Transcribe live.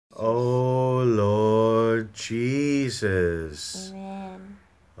Oh Lord Jesus. Amen.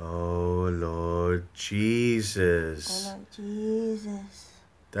 Oh Lord Jesus. Oh Lord Jesus.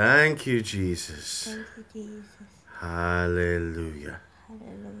 Thank you, Jesus. Thank you, Jesus. Hallelujah.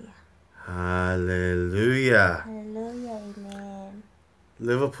 Hallelujah. Hallelujah. Hallelujah. Amen.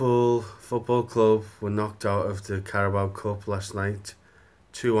 Liverpool Football Club were knocked out of the Carabao Cup last night.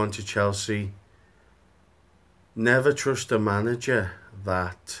 2-1 to Chelsea. Never trust a manager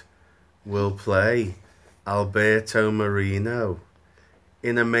that will play Alberto Moreno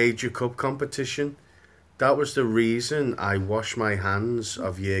in a major cup competition. That was the reason I washed my hands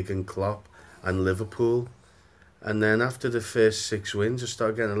of Jurgen Klopp and Liverpool. And then after the first 6 wins, I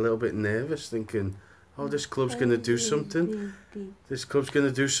started getting a little bit nervous, thinking, oh, this club's going to do something. This club's going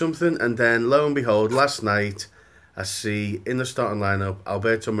to do something. And then, lo and behold, last night, I see in the starting lineup,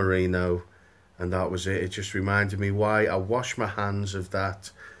 Alberto Moreno, and that was it. It just reminded me why I washed my hands of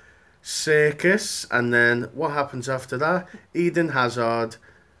that circus. And then what happens after that? Eden Hazard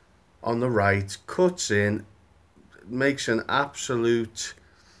on the right cuts in, makes an absolute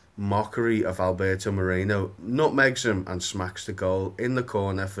mockery of Alberto Moreno, nutmegs him and smacks the goal in the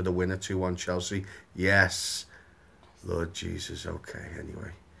corner for the winner. 2-1 Chelsea. Yes, Lord Jesus. Okay,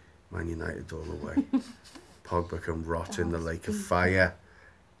 anyway, Man United all the way. Pogba can rot in the lake of fire.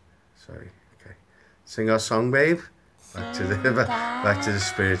 Sorry. Okay, sing our song, babe. Back to the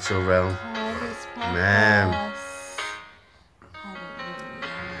spiritual realm. Amen.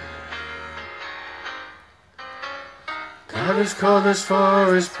 God has called us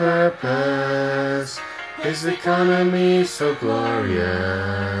for His purpose, His economy so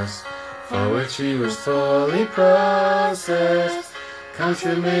glorious, for which He was fully processed,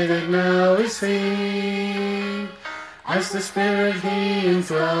 consummated now is He. As the Spirit He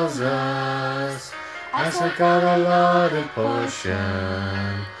indwells us, as a God allotted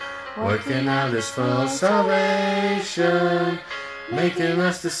portion, working out His full salvation, making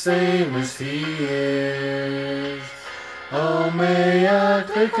us the same as He is. Oh, may a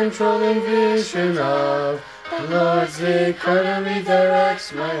clear controlling vision of the Lord's economy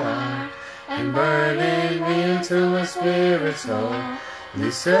directs my heart, and burning me until my spirit's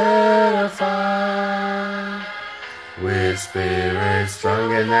wholly set afire. With spirit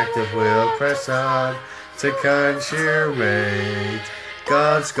strong and active we'll press on to consummate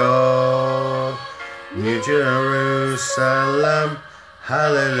God's goal. New Jerusalem,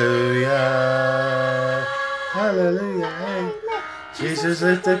 hallelujah. Hallelujah, hey. Jesus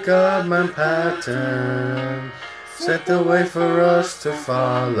lit the God-man pattern, set the way for us to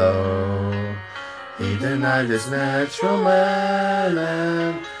follow. He denied His natural man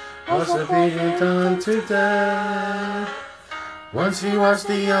and was obedient unto death. Once He was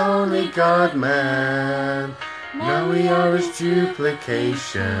the only God-man, now we are His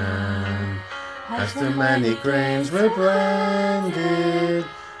duplication. As the many grains were blended,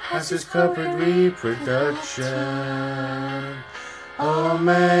 as His corporate reproduction. Oh,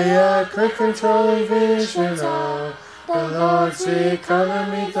 may a clear controlling vision of the Lord's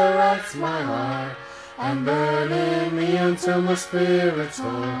economy direct my heart, and burning me until my spirit's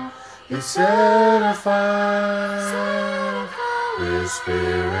wholly set afire. With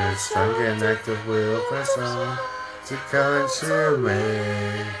spirit strong and active we'll press on to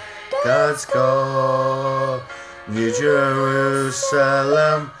consummate God's goal. New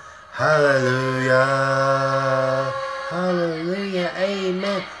Jerusalem, hallelujah, hallelujah,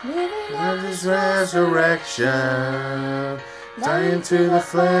 amen. Of His resurrection, dying to the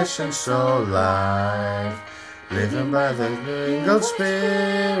flesh and soul life, living by the mingled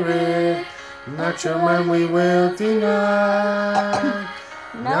Spirit, natural man we will deny.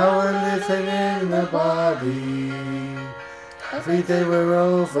 Now we're living in the body, every day we're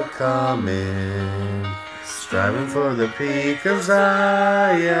overcoming, striving for the peak of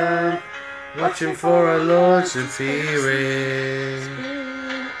Zion, watching for our Lord's appearing.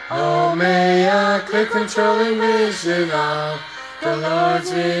 Oh, may a clear controlling vision of the Lord's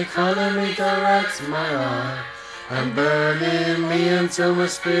economy direct my heart, and burning me until my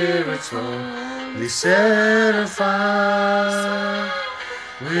spirit's wholly set afire.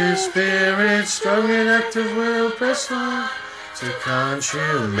 With spirit strong and active we'll press on to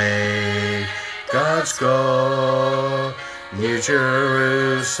consummate God's goal. New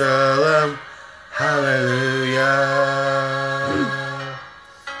Jerusalem, hallelujah.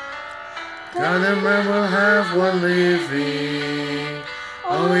 God and man will have one living,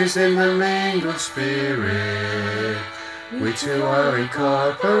 always in the mingled Spirit. We two are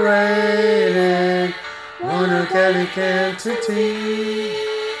incorporated, one organic entity.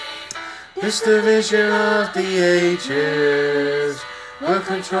 This division of the ages will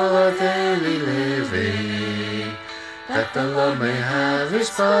control our daily living, that the Lord may have his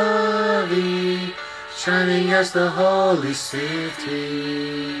body shining as the holy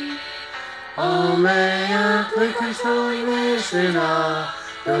city. Oh, may our clear controlling vision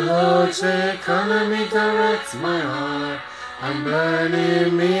the Lord's economy direct my heart, and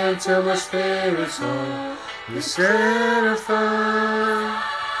burning me until my spirit's whole is set afire.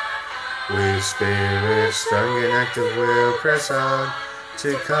 With spirit strong and active we'll press on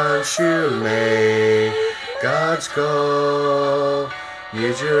to consummate God's goal.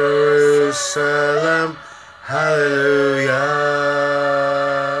 New Jerusalem, hallelujah.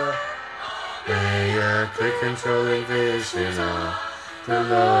 May a clear controlling vision of the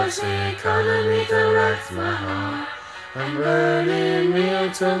Lord's economy direct my heart, and burning me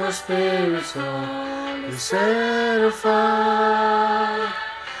until my spirit's whole is set afire.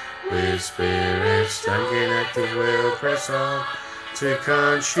 With spirit strong and active we'll press on to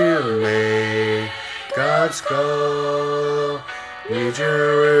consummate God's goal. New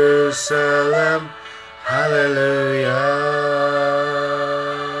Jerusalem, hallelujah.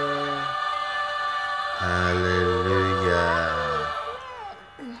 Hallelujah.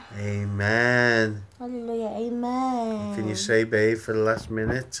 Amen. Hallelujah. Amen. Can you say, babe, for the last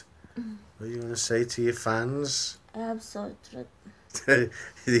minute? What do you want to say to your fans? Absolutely.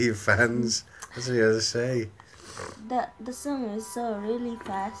 Your fans? What's he got to say? The song is so really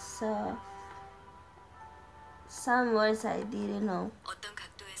fast, so some words I didn't know.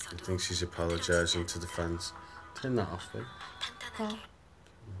 I think she's apologising to the fans. Turn that off, babe. Okay.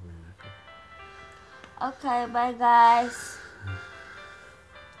 Okay, bye guys.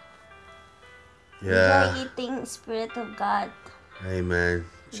 Yeah. Enjoy eating Spirit of God. Amen.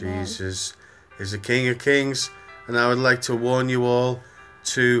 Jesus is the King of Kings, and I would like to warn you all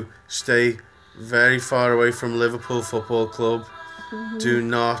to stay very far away from Liverpool Football Club. Do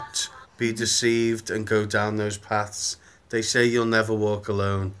not be deceived and go down those paths. They say you'll never walk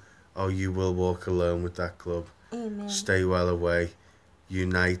alone. Oh, you will walk alone with that club. Amen. Stay well away.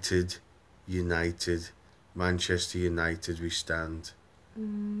 United, United, Manchester United we stand.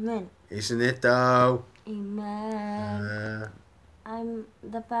 Amen. Isn't it though? Amen. I'm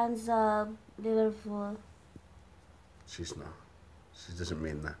the fans of Liverpool. She's not. She doesn't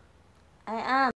mean that. I am.